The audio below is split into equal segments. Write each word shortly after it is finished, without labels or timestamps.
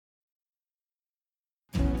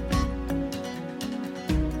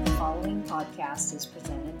following podcast is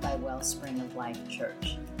presented by Wellspring of Life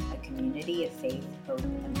Church, a community of faith, hope,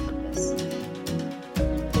 and purpose.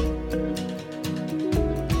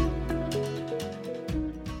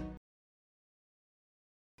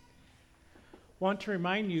 Want to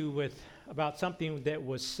remind you about something that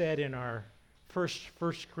was said in our first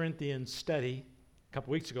Corinthians study a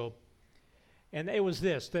couple weeks ago. And it was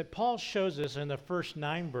this, that Paul shows us in the first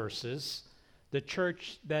 9 verses the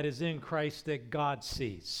church that is in Christ that God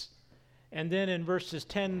sees. And then in verses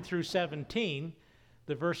 10 through 17,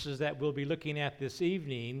 the verses that we'll be looking at this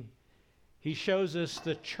evening, he shows us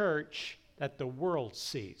the church that the world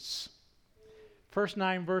sees. First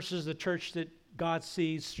 9 verses, the church that God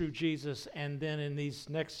sees through Jesus, and then in these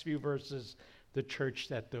next few verses, the church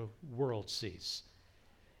that the world sees.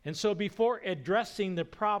 And so before addressing the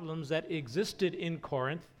problems that existed in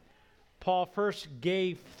Corinth, Paul first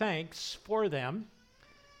gave thanks for them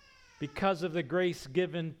because of the grace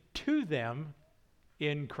given to them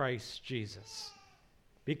in Christ Jesus.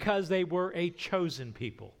 Because they were a chosen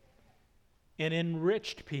people, an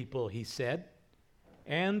enriched people, he said,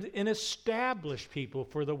 and an established people,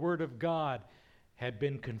 for the word of God had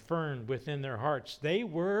been confirmed within their hearts. They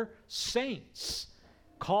were saints,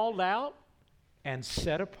 called out and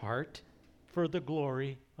set apart for the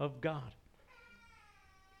glory of God.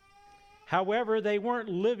 However, they weren't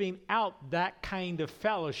living out that kind of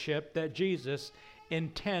fellowship that Jesus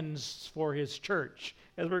intends for his church.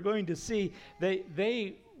 As we're going to see,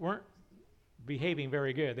 they weren't behaving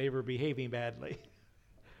very good. They were behaving badly.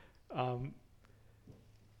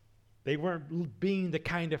 They weren't being the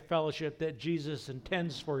kind of fellowship that Jesus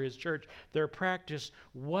intends for his church. Their practice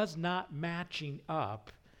was not matching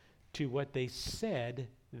up to what they said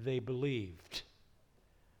they believed.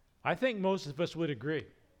 I think most of us would agree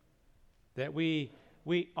that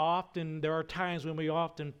there are times when we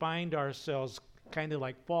often find ourselves kind of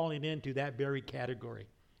like falling into that very category.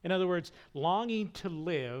 In other words, longing to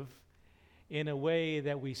live in a way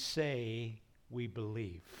that we say we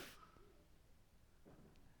believe.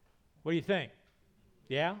 What do you think?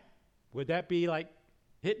 Yeah? Would that be like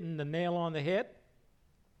hitting the nail on the head?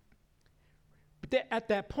 But at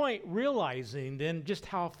that point, realizing then just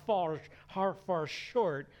how far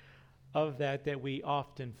short of that we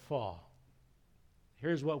often fall.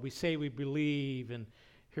 Here's what we say we believe, and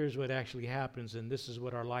here's what actually happens, and this is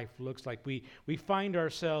what our life looks like. We find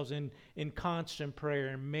ourselves in constant prayer,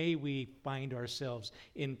 and may we find ourselves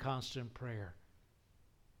in constant prayer,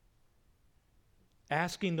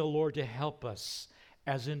 asking the Lord to help us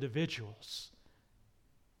as individuals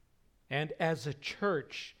and as a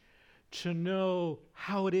church to know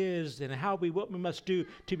how it is and what we must do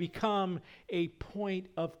to become a point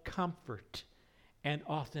of comfort and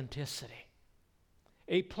authenticity,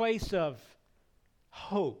 a place of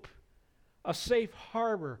hope, a safe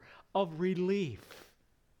harbor of relief,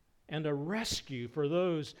 and a rescue for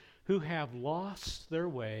those who have lost their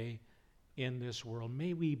way in this world.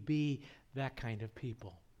 May we be that kind of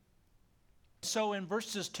people. So in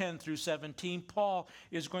verses 10 through 17, Paul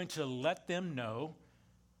is going to let them know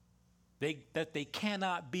that they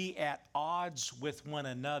cannot be at odds with one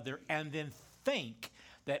another and then think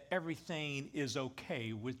that everything is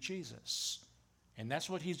okay with Jesus. And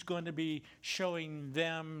that's what he's going to be showing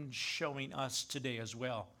them, showing us today as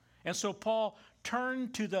well. And so Paul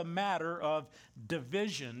turned to the matter of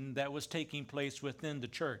division that was taking place within the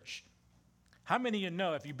church. How many of you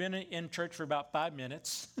know, if you've been in church for about 5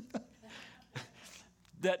 minutes,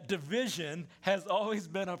 that division has always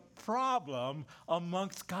been a problem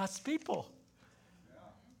amongst God's people?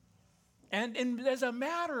 And as a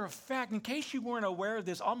matter of fact, in case you weren't aware of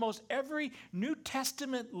this, almost every New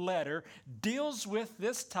Testament letter deals with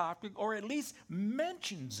this topic, or at least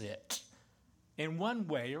mentions it in one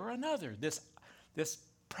way or another, this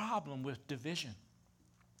problem with division.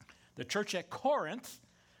 The church at Corinth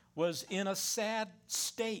was in a sad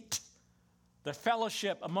state. The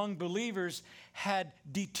fellowship among believers had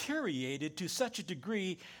deteriorated to such a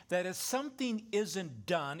degree that if something isn't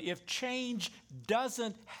done, if change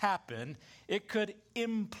doesn't happen, it could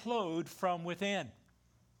implode from within.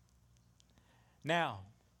 Now,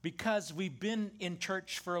 because we've been in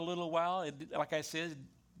church for a little while, like I said, it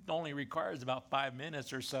only requires about 5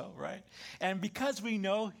 minutes or so, right? And because we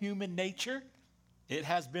know human nature, it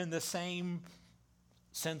has been the same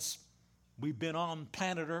since we've been on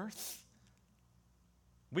planet Earth.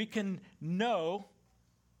 We can know,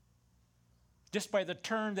 just by the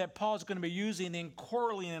term that Paul's going to be using in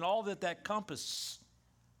quarreling and all that compass,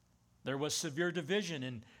 there was severe division,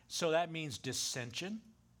 and so that means dissension,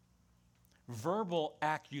 verbal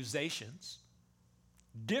accusations,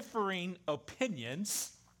 differing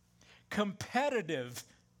opinions, competitive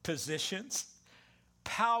positions,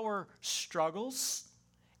 power struggles,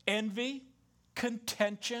 envy,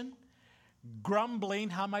 contention, grumbling.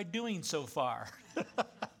 How am I doing so far?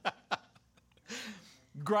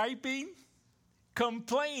 Griping,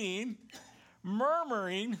 complaining,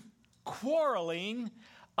 murmuring, quarreling,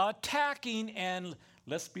 attacking, and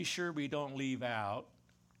let's be sure we don't leave out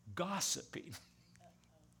gossiping.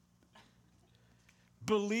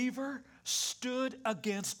 Believer stood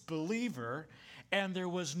against believer, and there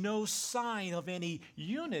was no sign of any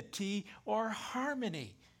unity or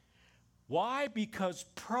harmony. Why? Because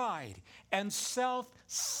pride and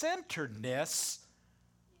self-centeredness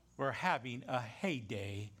were having a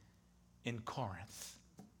heyday in Corinth.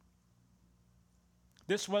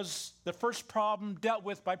 This was the first problem dealt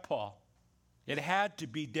with by Paul. It had to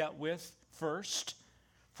be dealt with first,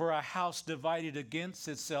 for a house divided against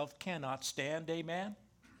itself cannot stand. Amen?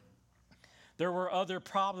 There were other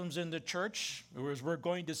problems in the church, as we're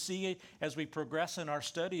going to see as we progress in our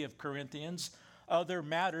study of Corinthians. Other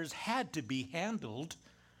matters had to be handled,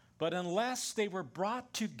 but unless they were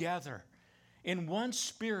brought together in one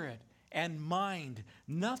spirit and mind,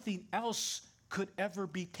 nothing else could ever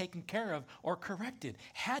be taken care of or corrected.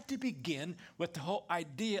 Had to begin with the whole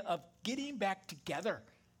idea of getting back together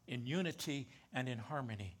in unity and in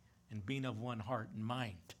harmony and being of one heart and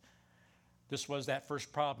mind. This was that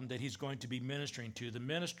first problem that he's going to be ministering to. The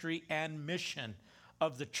ministry and mission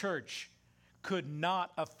of the church could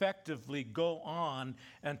not effectively go on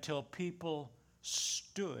until people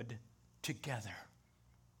stood together.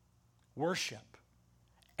 Worship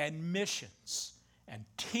and missions and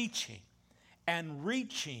teaching and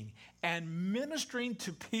reaching and ministering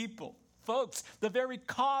to people. Folks, the very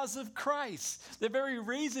cause of Christ, the very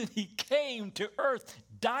reason he came to earth,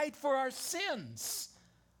 died for our sins,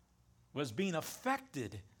 was being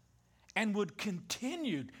affected and would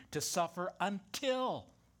continue to suffer until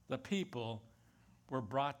the people were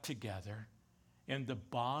brought together in the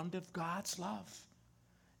bond of God's love,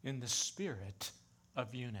 in the spirit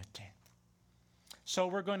of unity. So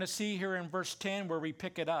we're going to see here in verse 10 where we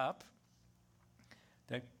pick it up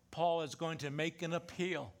that Paul is going to make an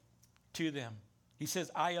appeal to them. He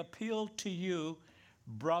says, I appeal to you,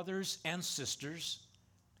 brothers and sisters,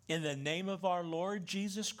 in the name of our Lord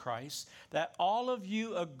Jesus Christ, that all of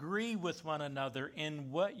you agree with one another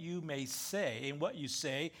in what you may say, in what you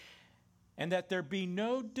say, and that there be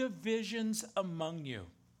no divisions among you,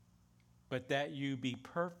 but that you be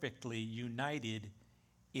perfectly united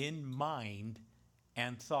in mind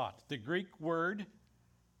and thought. The Greek word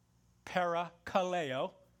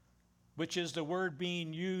parakaleo, which is the word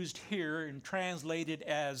being used here and translated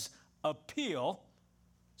as appeal,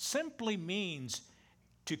 simply means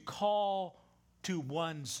to call to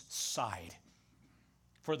one's side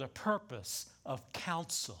for the purpose of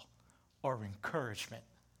counsel or encouragement.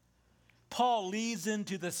 Paul leads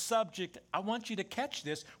into the subject, I want you to catch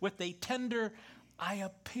this, with a tender, I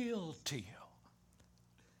appeal to you,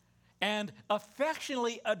 and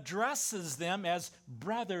affectionately addresses them as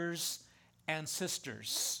brothers and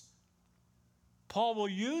sisters. Paul will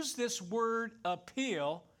use this word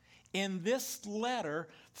appeal in this letter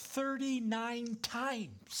 39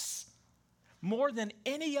 times, more than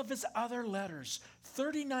any of his other letters.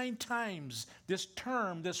 39 times this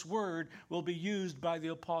term, this word, will be used by the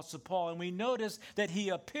Apostle Paul. And we notice that he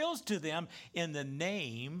appeals to them in the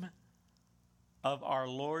name of our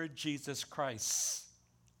Lord Jesus Christ.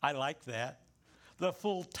 I like that. The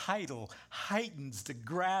full title heightens the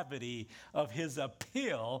gravity of his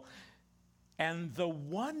appeal, and the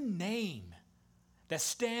one name that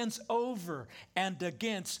stands over and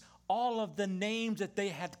against all of the names that they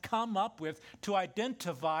had come up with to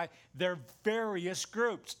identify their various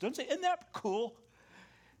groups. Don't say, isn't that cool?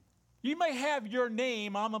 You may have your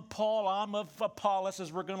name, I'm of Paul, I'm of Apollos,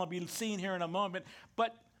 as we're going to be seeing here in a moment,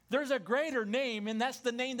 but there's a greater name, and that's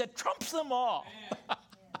the name that trumps them all.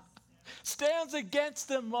 Stands against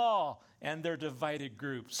them all and their divided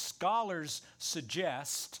groups. Scholars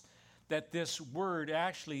suggest that this word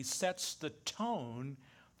actually sets the tone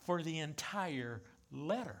for the entire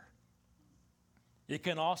letter. It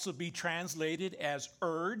can also be translated as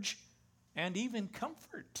urge and even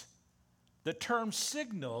comfort. The term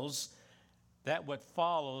signals that what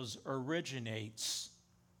follows originates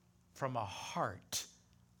from a heart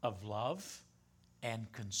of love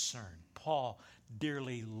and concern. Paul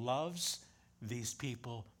dearly loves these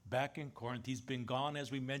people back in Corinth. He's been gone,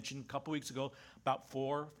 as we mentioned a couple weeks ago, about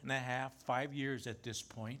 4.5, 5 years at this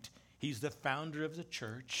point. He's the founder of the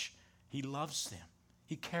church. He loves them.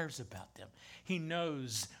 He cares about them. He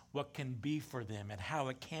knows what can be for them and how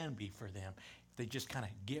it can be for them if they just kind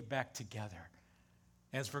of get back together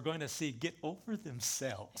as we're going to see, get over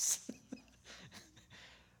themselves.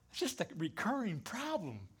 It's just a recurring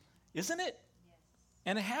problem, isn't it? Yes.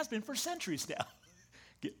 And it has been for centuries now.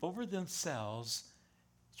 Get over themselves,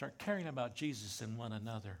 start caring about Jesus and one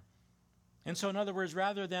another. And so, in other words,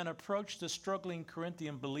 rather than approach the struggling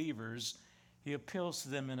Corinthian believers, he appeals to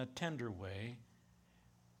them in a tender way,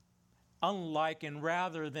 unlike and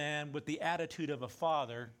rather than with the attitude of a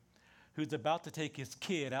father who's about to take his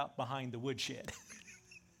kid out behind the woodshed.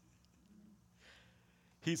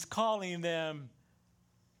 He's calling them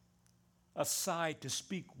aside to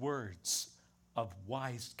speak words of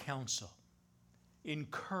wise counsel,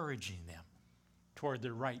 encouraging them toward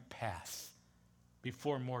the right path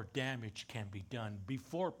before more damage can be done,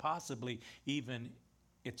 before possibly even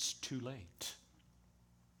it's too late.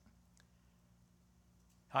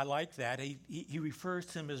 I like that. He refers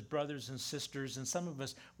to them as brothers and sisters, and some of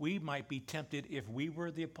us, we might be tempted, if we were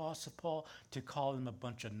the Apostle Paul, to call them a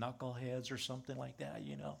bunch of knuckleheads or something like that,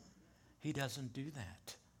 you know. He doesn't do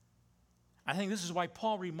that. I think this is why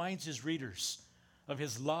Paul reminds his readers of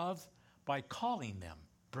his love by calling them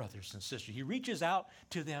brothers and sisters. He reaches out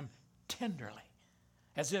to them tenderly,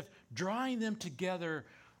 as if drawing them together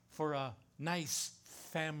for a nice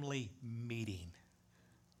family meeting.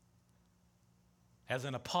 As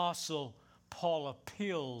an apostle, Paul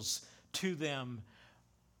appeals to them,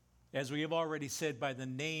 as we have already said, by the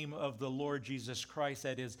name of the Lord Jesus Christ,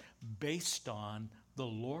 that is based on the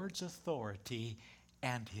Lord's authority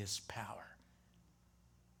and his power.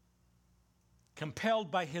 Compelled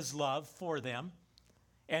by his love for them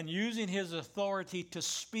and using his authority to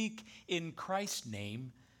speak in Christ's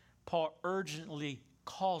name, Paul urgently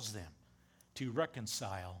calls them to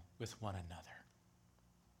reconcile with one another.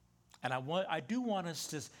 And I do want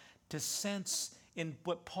us to sense in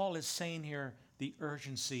what Paul is saying here the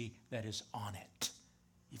urgency that is on it.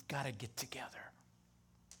 You've got to get together.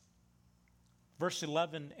 Verse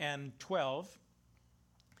 11 and 12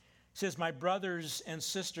 says, "My brothers and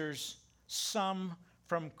sisters, some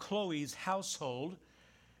from Chloe's household."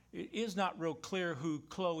 It is not real clear who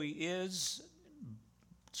Chloe is.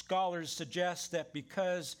 Scholars suggest that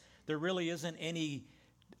because there really isn't any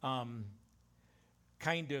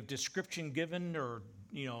kind of description given or,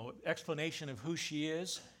 explanation of who she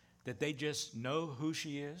is, that they just know who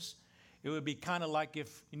she is. It would be kind of like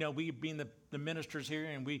if, we being the ministers here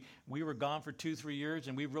and we were gone for 2-3 years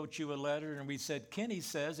and we wrote you a letter and we said, Kenny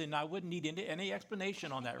says, and I wouldn't need any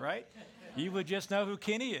explanation on that, right? You would just know who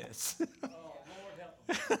Kenny is. Oh,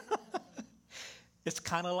 Lord help him. It's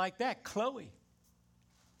kind of like that. Chloe,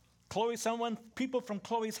 people from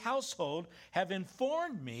Chloe's household have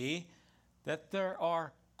informed me that there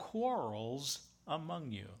are quarrels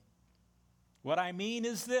among you. What I mean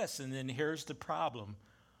is this, and then here's the problem.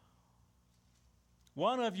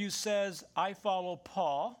 One of you says, I follow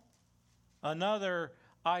Paul. Another,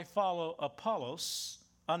 I follow Apollos.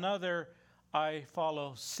 Another, I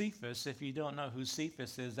follow Cephas. If you don't know who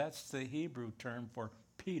Cephas is, that's the Hebrew term for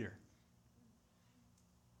Peter.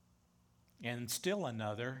 And still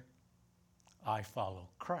another, I follow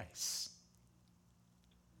Christ.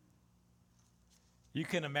 You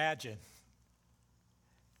can imagine.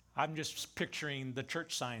 I'm just picturing the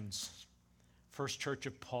church signs. First Church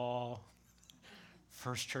of Paul,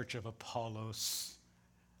 First Church of Apollos,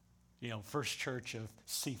 First Church of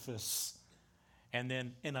Cephas, and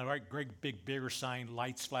then in a great big bigger sign,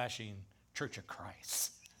 lights flashing, Church of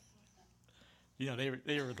Christ.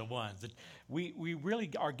 They were the ones. We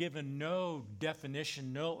really are given no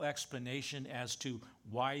definition, no explanation as to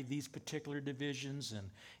why these particular divisions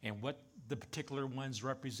and what the particular ones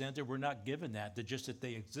represented. We're not given that, just that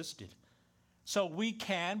they existed. So we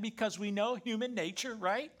can, because we know human nature,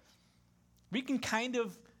 right? We can kind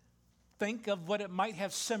of think of what it might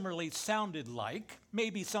have similarly sounded like.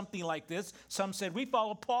 Maybe something like this. Some said, we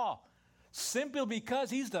follow Paul simply because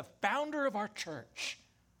he's the founder of our church.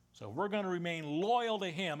 So we're going to remain loyal to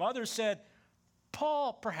him. Others said,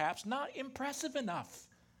 Paul, perhaps not impressive enough.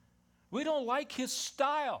 We don't like his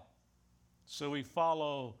style. So we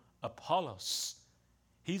follow Apollos.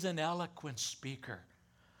 He's an eloquent speaker,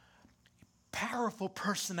 powerful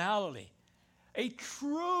personality, a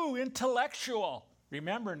true intellectual.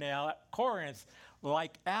 Remember now, Corinth,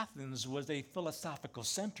 like Athens, was a philosophical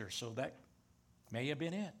center, so that may have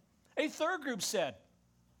been it. A third group said,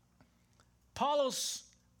 Apollos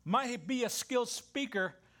might be a skilled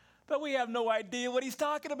speaker, but we have no idea what he's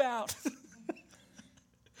talking about.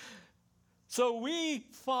 So we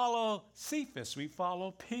follow Cephas. We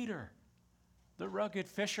follow Peter, the rugged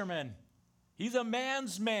fisherman. He's a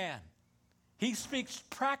man's man. He speaks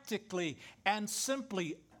practically and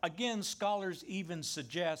simply. Again, scholars even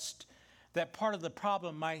suggest That part of the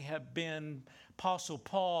problem might have been Apostle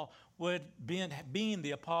Paul being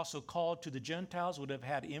the apostle called to the Gentiles would have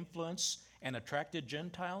had influence and attracted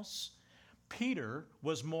Gentiles. Peter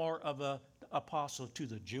was more of an apostle to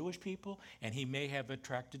the Jewish people, and he may have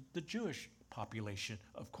attracted the Jewish population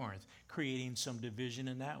of Corinth, creating some division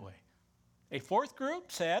in that way. A fourth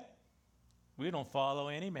group said, we don't follow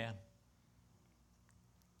any man.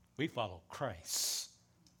 We follow Christ.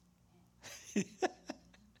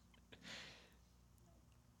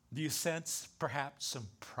 Do you sense perhaps some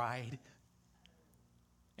pride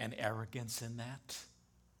and arrogance in that?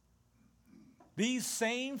 These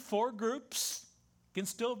same four groups can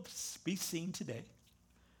still be seen today.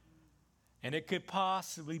 And it could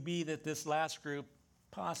possibly be that this last group,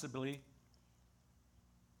 possibly,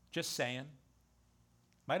 just saying,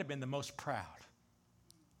 might have been the most proud.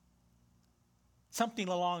 Something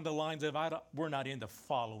along the lines of, we're not into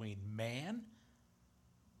following man.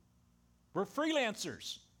 We're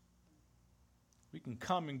freelancers. We can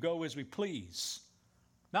come and go as we please.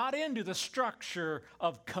 Not into the structure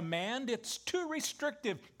of command. It's too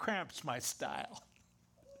restrictive, cramps my style.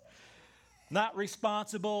 Not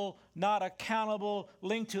responsible, not accountable,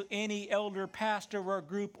 linked to any elder, pastor, or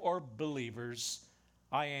group or believers.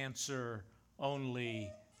 I answer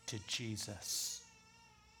only to Jesus.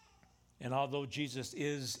 And although Jesus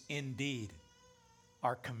is indeed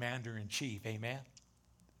our commander-in-chief, amen?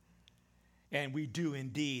 And we do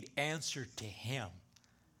indeed answer to him,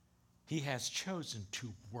 he has chosen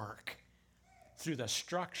to work through the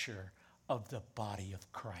structure of the body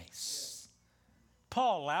of Christ.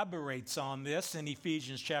 Paul elaborates on this in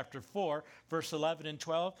Ephesians chapter 4, verse 11 and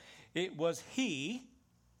 12. It was he,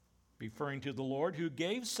 referring to the Lord, who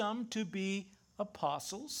gave some to be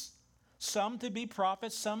apostles, some to be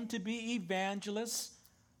prophets, some to be evangelists,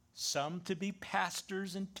 some to be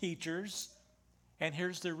pastors and teachers. And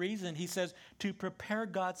here's the reason. He says, to prepare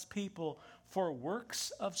God's people for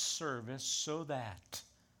works of service so that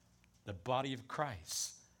the body of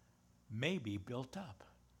Christ may be built up.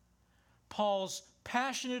 Paul's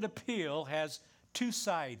passionate appeal has two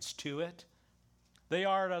sides to it. They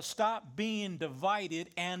are to stop being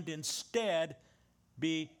divided and instead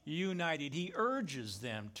be united. He urges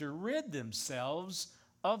them to rid themselves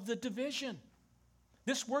of the division.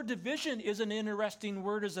 This word division is an interesting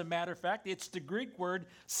word, as a matter of fact. It's the Greek word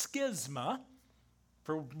schisma,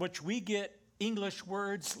 for which we get English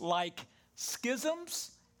words like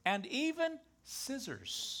schisms and even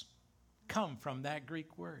scissors come from that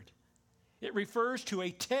Greek word. It refers to a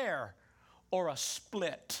tear or a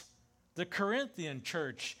split. The Corinthian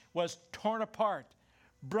church was torn apart,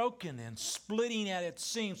 broken and splitting at its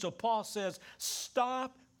seams. So Paul says,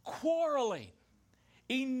 stop quarreling.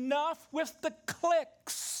 Enough with the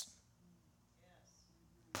cliques.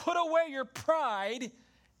 Put away your pride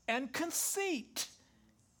and conceit.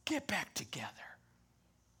 Get back together.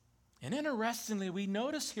 And interestingly, we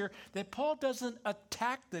notice here that Paul doesn't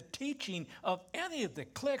attack the teaching of any of the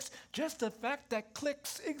cliques, just the fact that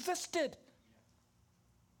cliques existed.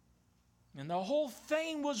 And the whole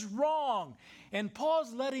thing was wrong. And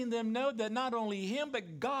Paul's letting them know that not only him,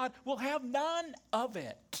 but God will have none of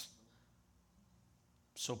it.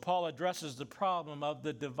 So Paul addresses the problem of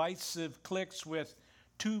the divisive cliques with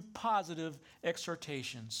two positive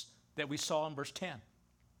exhortations that we saw in verse 10.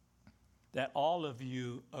 That all of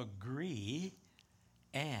you agree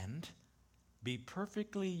and be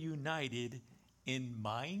perfectly united in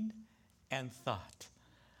mind and thought.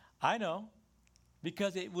 I know,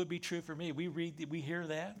 because it would be true for me. We hear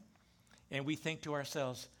that, and we think to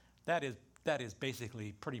ourselves, that is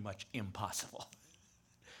basically pretty much impossible.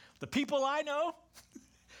 The people I know,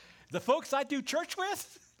 the folks I do church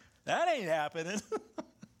with, that ain't happening.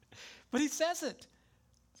 But he says it.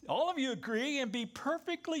 All of you agree and be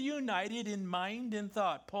perfectly united in mind and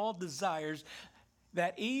thought. Paul desires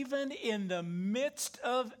that even in the midst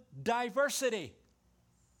of diversity,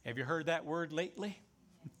 have you heard that word lately?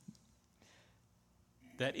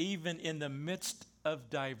 That even in the midst of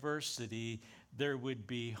diversity, there would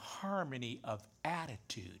be harmony of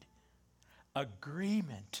attitude,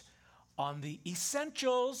 agreement on the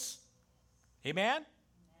essentials. Amen?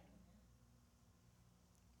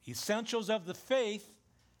 Essentials of the faith,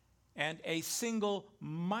 and a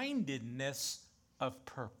single-mindedness of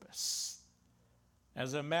purpose.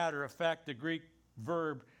 As a matter of fact, the Greek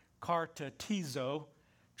verb kartatizo,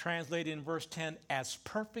 translated in verse 10 as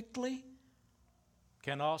perfectly,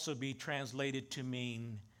 can also be translated to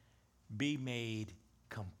mean be made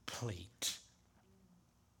complete.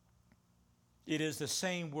 It is the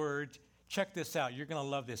same word. Check this out. You're going to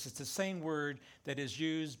love this. It's the same word that is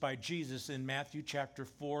used by Jesus in Matthew chapter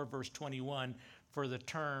 4, verse 21 for the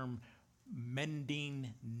term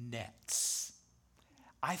mending nets.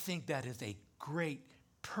 I think that is a great,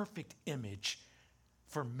 perfect image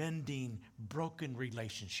for mending broken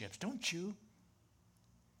relationships, don't you?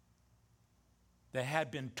 That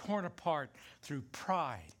had been torn apart through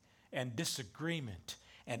pride and disagreement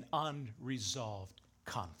and unresolved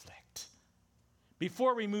conflict.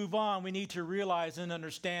 Before we move on, we need to realize and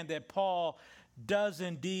understand that Paul does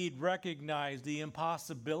indeed recognize the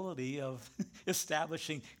impossibility of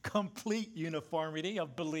establishing complete uniformity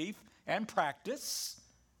of belief and practice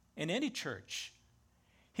in any church.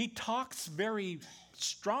 He talks very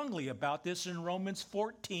strongly about this in Romans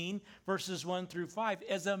 14, verses 1 through 5.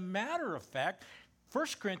 As a matter of fact, 1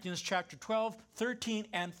 Corinthians chapter 12, 13,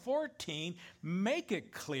 and 14 make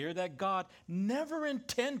it clear that God never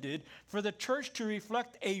intended for the church to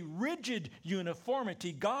reflect a rigid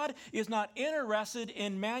uniformity. God is not interested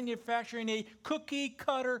in manufacturing a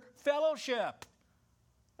cookie-cutter fellowship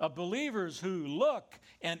of believers who look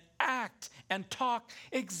and act and talk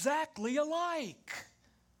exactly alike.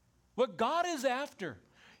 What God is after,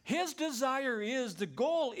 his desire is, the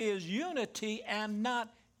goal is unity and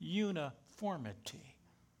not uniformity.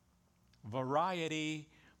 Variety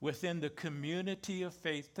within the community of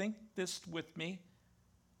faith. Think this with me.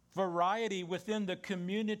 Variety within the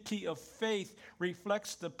community of faith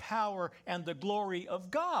reflects the power and the glory of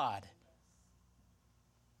God.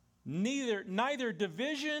 Neither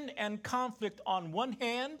division and conflict on one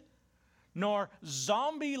hand, nor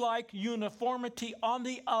zombie-like uniformity on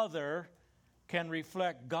the other can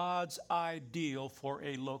reflect God's ideal for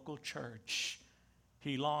a local church.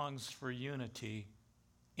 He longs for unity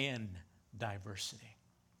in diversity.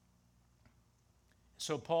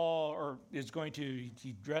 So Paul he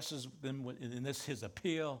addresses them in this, his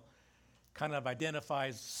appeal, kind of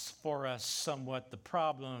identifies for us somewhat the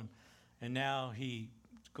problem, and now he's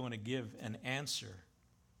going to give an answer.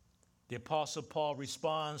 The Apostle Paul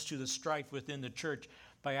responds to the strife within the church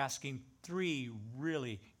by asking 3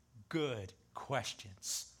 really good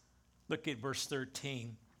questions. Look at verse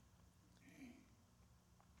 13.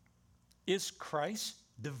 Is Christ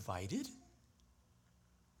divided?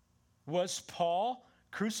 Was Paul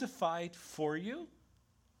crucified for you?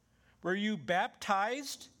 Were you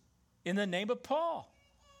baptized in the name of Paul?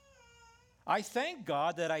 I thank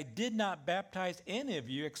God that I did not baptize any of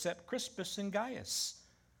you except Crispus and Gaius.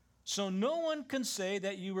 So no one can say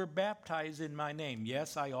that you were baptized in my name.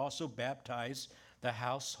 Yes, I also baptized the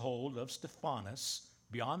household of Stephanas.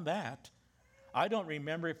 Beyond that, I don't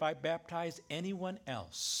remember if I baptized anyone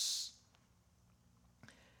else.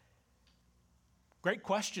 Great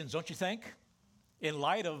questions, don't you think? In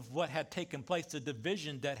light of what had taken place, the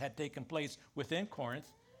division that had taken place within Corinth,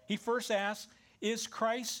 he first asked, is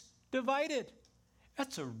Christ divided?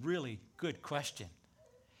 That's a really good question.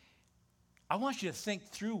 I want you to think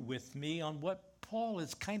through with me on what Paul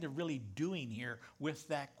is kind of really doing here with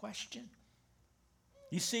that question.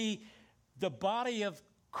 You see, the body of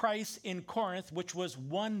Christ in Corinth, which was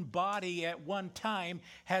one body at one time,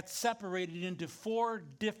 had separated into 4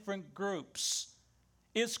 different groups.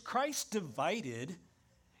 Is Christ divided?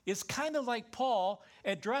 Is kind of like Paul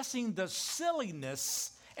addressing the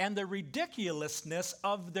silliness and the ridiculousness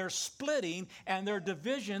of their splitting and their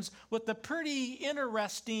divisions with a pretty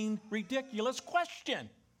interesting, ridiculous question.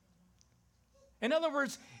 In other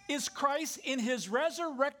words, is Christ in his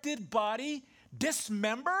resurrected body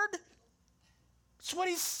dismembered? That's what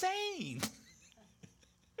he's saying.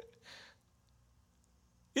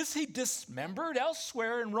 Is he dismembered?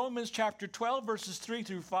 Elsewhere in Romans chapter 12, verses 3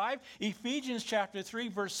 through 5, Ephesians chapter 3,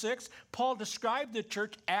 verse 6, Paul described the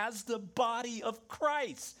church as the body of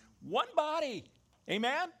Christ. One body.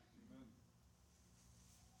 Amen? Amen.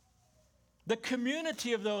 The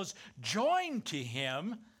community of those joined to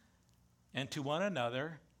him and to one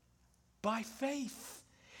another by faith.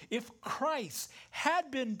 If Christ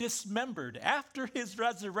had been dismembered after his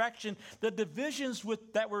resurrection, the divisions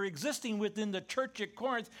that were existing within the church at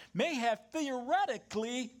Corinth may have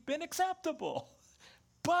theoretically been acceptable.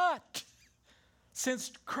 But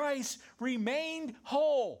since Christ remained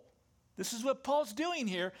whole, this is what Paul's doing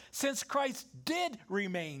here. Since Christ did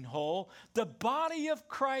remain whole, the body of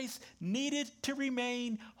Christ needed to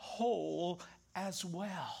remain whole as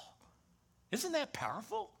well. Isn't that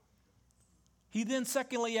powerful? He then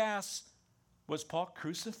secondly asks, was Paul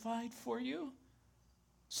crucified for you?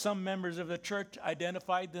 Some members of the church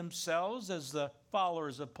identified themselves as the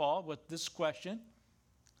followers of Paul with this question.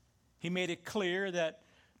 He made it clear that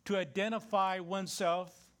to identify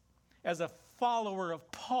oneself as a follower of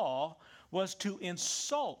Paul was to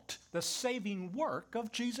insult the saving work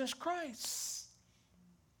of Jesus Christ.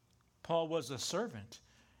 Paul was a servant,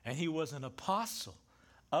 and he was an apostle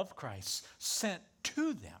of Christ, sent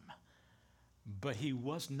to them, but he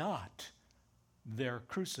was not their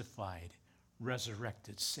crucified,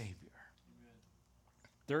 resurrected Savior. Amen.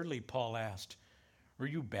 Thirdly, Paul asked, were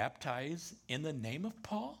you baptized in the name of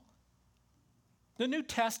Paul? The New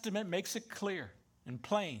Testament makes it clear and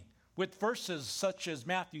plain with verses such as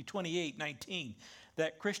Matthew 28:19,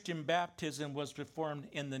 that Christian baptism was performed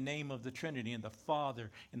in the name of the Trinity, and the Father,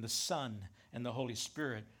 and the Son, and the Holy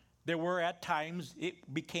Spirit. There were at times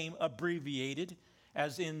it became abbreviated,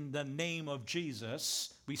 as in the name of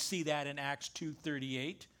Jesus. We see that in Acts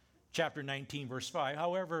 2:38, chapter 19, verse 5.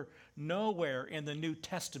 However, nowhere in the New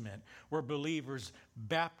Testament were believers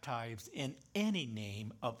baptized in any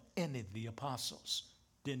name of any of the apostles.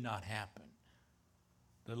 Did not happen.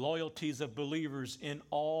 The loyalties of believers in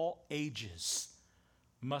all ages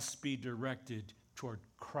must be directed toward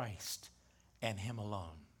Christ and Him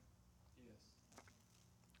alone. Yes.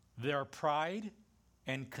 Their pride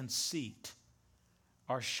and conceit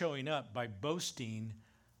are showing up by boasting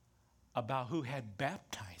about who had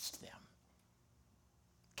baptized them.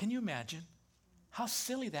 Can you imagine how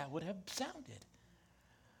silly that would have sounded?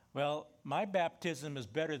 Well, my baptism is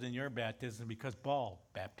better than your baptism because Paul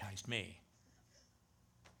baptized me.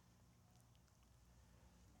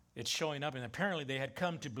 It's showing up, and apparently they had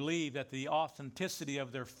come to believe that the authenticity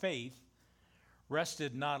of their faith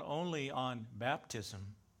rested not only on baptism,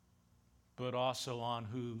 but also on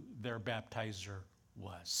who their baptizer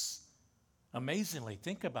was. Amazingly,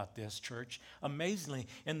 think about this, church. Amazingly,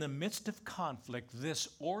 in the midst of conflict, this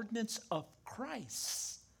ordinance of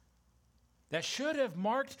Christ that should have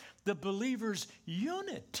marked the believers'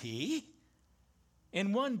 unity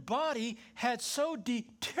in one body had so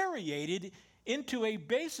deteriorated into a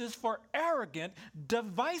basis for arrogant,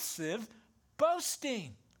 divisive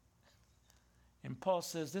boasting. And Paul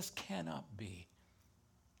says this cannot be.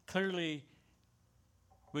 Clearly,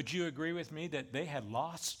 would you agree with me that they had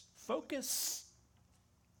lost focus?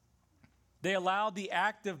 They allowed the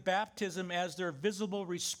act of baptism as their visible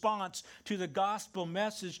response to the gospel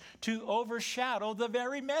message to overshadow the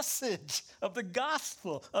very message of the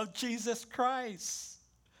gospel of Jesus Christ.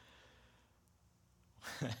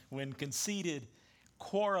 When conceited,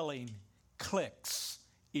 quarreling cliques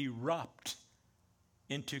erupt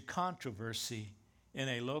into controversy in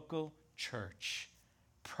a local church,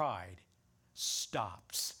 pride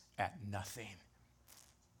stops at nothing.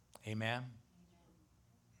 Amen?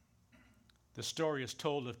 The story is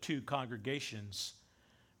told of two congregations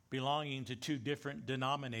belonging to two different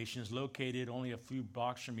denominations located only a few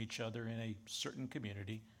blocks from each other in a certain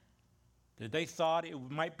community. They thought it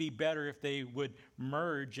might be better if they would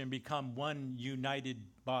merge and become one united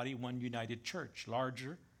body, one united church,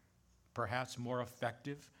 larger, perhaps more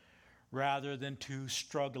effective, rather than two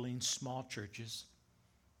struggling small churches.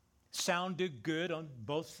 Sounded good on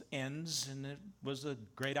both ends, and it was a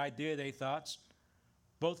great idea, they thought.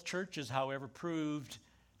 Both churches, however, proved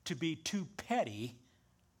to be too petty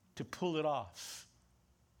to pull it off.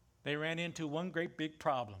 They ran into one great big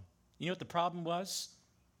problem. You know what the problem was?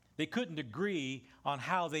 They couldn't agree on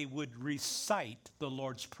how they would recite the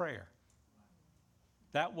Lord's Prayer.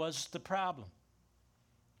 That was the problem.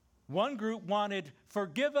 One group wanted,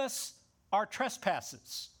 "Forgive us our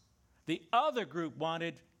trespasses." The other group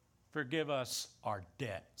wanted, "Forgive us our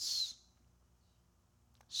debts."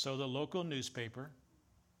 So the local newspaper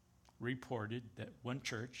reported that one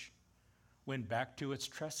church went back to its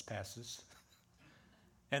trespasses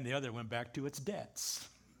and the other went back to its debts.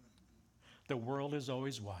 The world is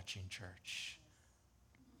always watching, church.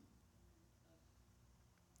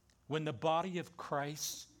 When the body of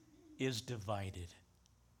Christ is divided,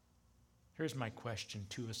 here's my question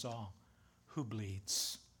to us all. Who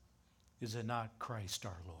bleeds? Is it not Christ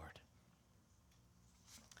our Lord?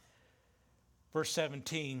 Verse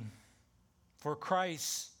 17, for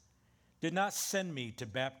Christ did not send me to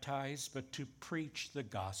baptize, but to preach the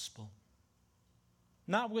gospel,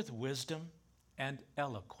 not with wisdom and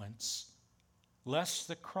eloquence, lest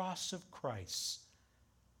the cross of Christ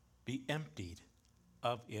be emptied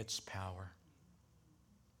of its power.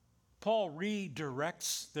 Paul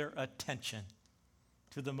redirects their attention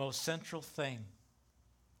to the most central thing,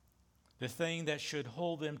 the thing that should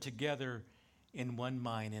hold them together in one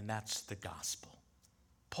mind, and that's the gospel.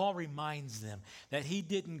 Paul reminds them that he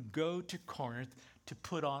didn't go to Corinth to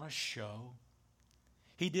put on a show.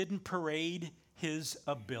 He didn't parade his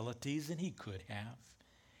abilities, and he could have.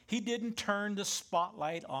 He didn't turn the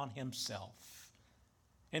spotlight on himself.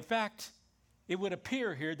 In fact, it would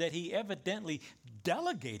appear here that he evidently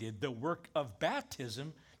delegated the work of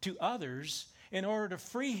baptism to others in order to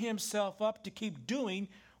free himself up to keep doing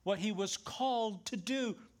what he was called to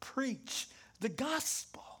do, preach the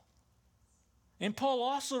gospel. And Paul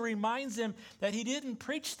also reminds them that he didn't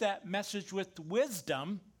preach that message with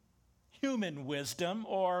wisdom, human wisdom,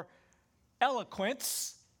 or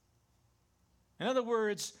eloquence. In other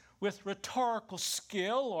words, with rhetorical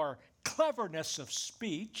skill or cleverness of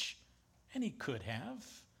speech, and he could have.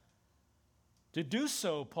 To do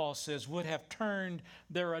so, Paul says, would have turned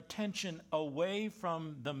their attention away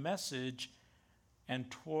from the message and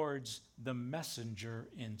towards the messenger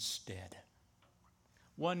instead.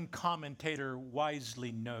 One commentator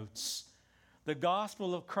wisely notes, the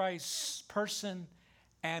gospel of Christ's person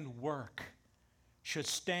and work should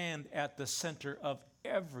stand at the center of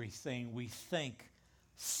everything we think,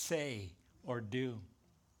 say, or do.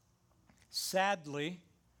 Sadly,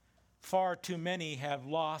 far too many have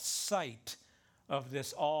lost sight of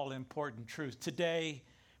this all-important truth. Today,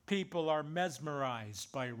 people are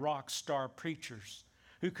mesmerized by rock star preachers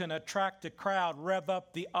who can attract a crowd, rev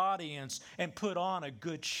up the audience, and put on a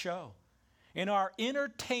good show. In our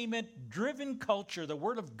entertainment-driven culture, the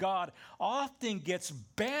Word of God often gets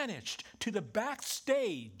banished to the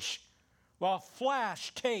backstage while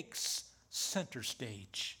flash takes center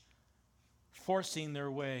stage, forcing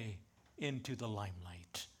their way into the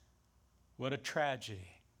limelight. What a tragedy.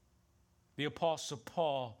 The Apostle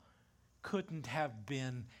Paul couldn't have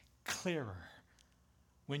been clearer.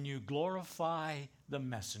 When you glorify the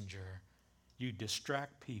messenger, you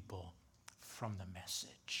distract people from the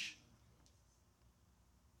message.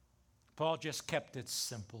 Paul just kept it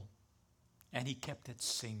simple, and he kept it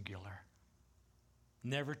singular.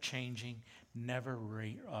 Never changing, never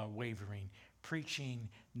wavering, preaching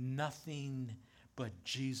nothing but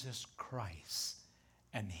Jesus Christ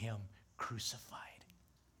and Him crucified.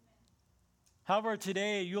 However,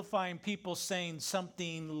 today you'll find people saying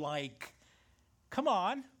something like, come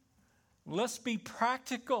on, let's be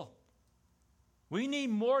practical. We need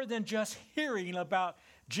more than just hearing about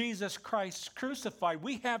Jesus Christ crucified.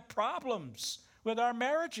 We have problems with our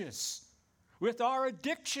marriages, with our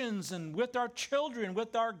addictions, and with our children,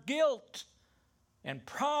 with our guilt, and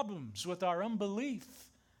problems with our unbelief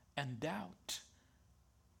and doubt.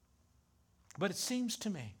 But it seems to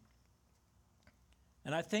me,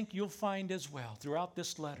 and I think you'll find as well throughout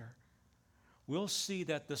this letter, we'll see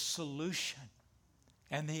that the solution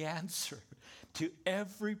and the answer to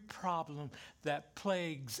every problem that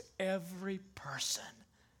plagues every person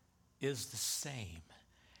is the same,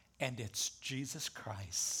 and it's Jesus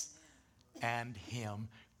Christ and Him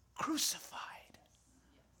crucified.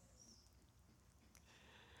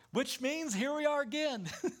 Which means here we are again,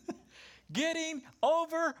 getting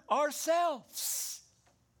over ourselves,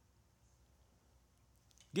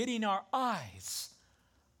 getting our eyes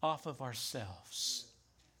off of ourselves,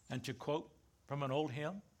 and to quote from an old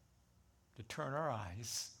hymn, to turn our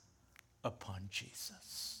eyes upon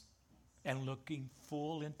Jesus and looking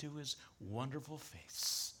full into His wonderful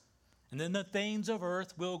face. And then the things of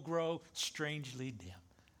earth will grow strangely dim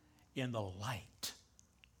in the light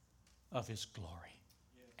of His glory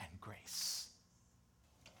and grace.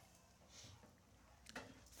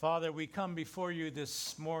 Father, we come before You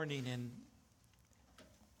this morning, and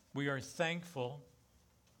we are thankful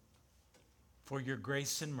for Your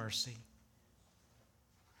grace and mercy.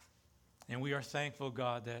 And we are thankful,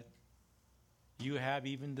 God, that You have,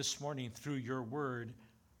 even this morning, through Your word,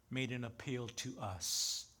 made an appeal to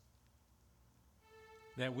us.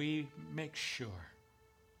 That we make sure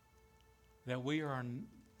that we are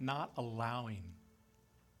not allowing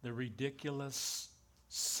the ridiculous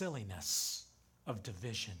silliness of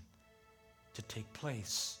division to take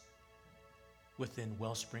place within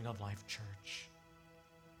Wellspring of Life Church.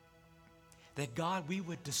 That, God, we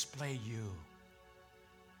would display You.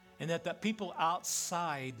 And that the people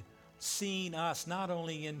outside seeing us, not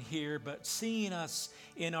only in here, but seeing us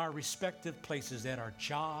in our respective places, at our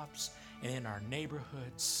jobs and in our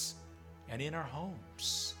neighborhoods and in our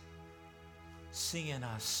homes, seeing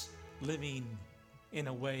us living in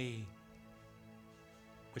a way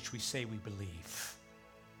which we say we believe.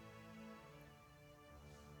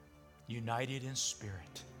 United in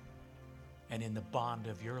spirit and in the bond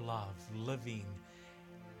of Your love, living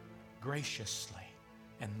graciously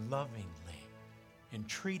and lovingly, and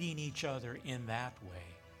treating each other in that way,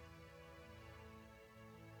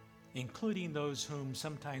 including those whom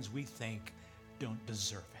sometimes we think don't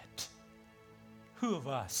deserve it. Who of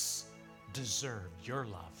us deserve Your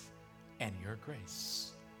love and Your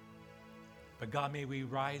grace? But God, may we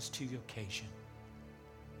rise to the occasion,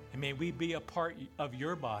 and may we be a part of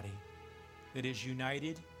Your body that is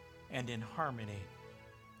united and in harmony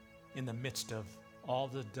in the midst of all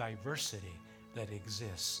the diversity that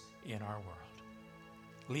exists in our world.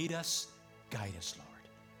 Lead us, guide us, Lord.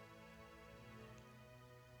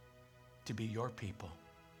 to be your people,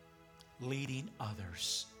 leading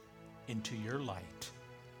others into your light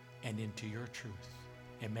and into your truth.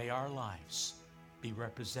 And may our lives be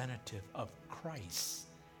representative of Christ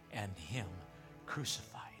and Him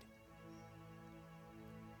crucified.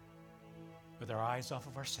 With our eyes off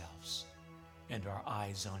of ourselves and our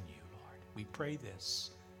eyes on you, Lord. We pray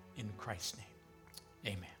this in Christ's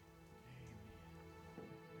name. Amen.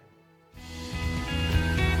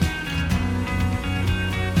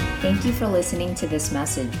 Thank you for listening to this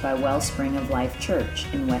message by Wellspring of Life Church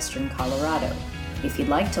in Western Colorado. If you'd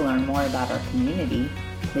like to learn more about our community,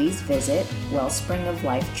 please visit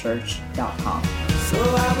wellspringoflifechurch.com. So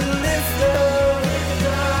I will lift up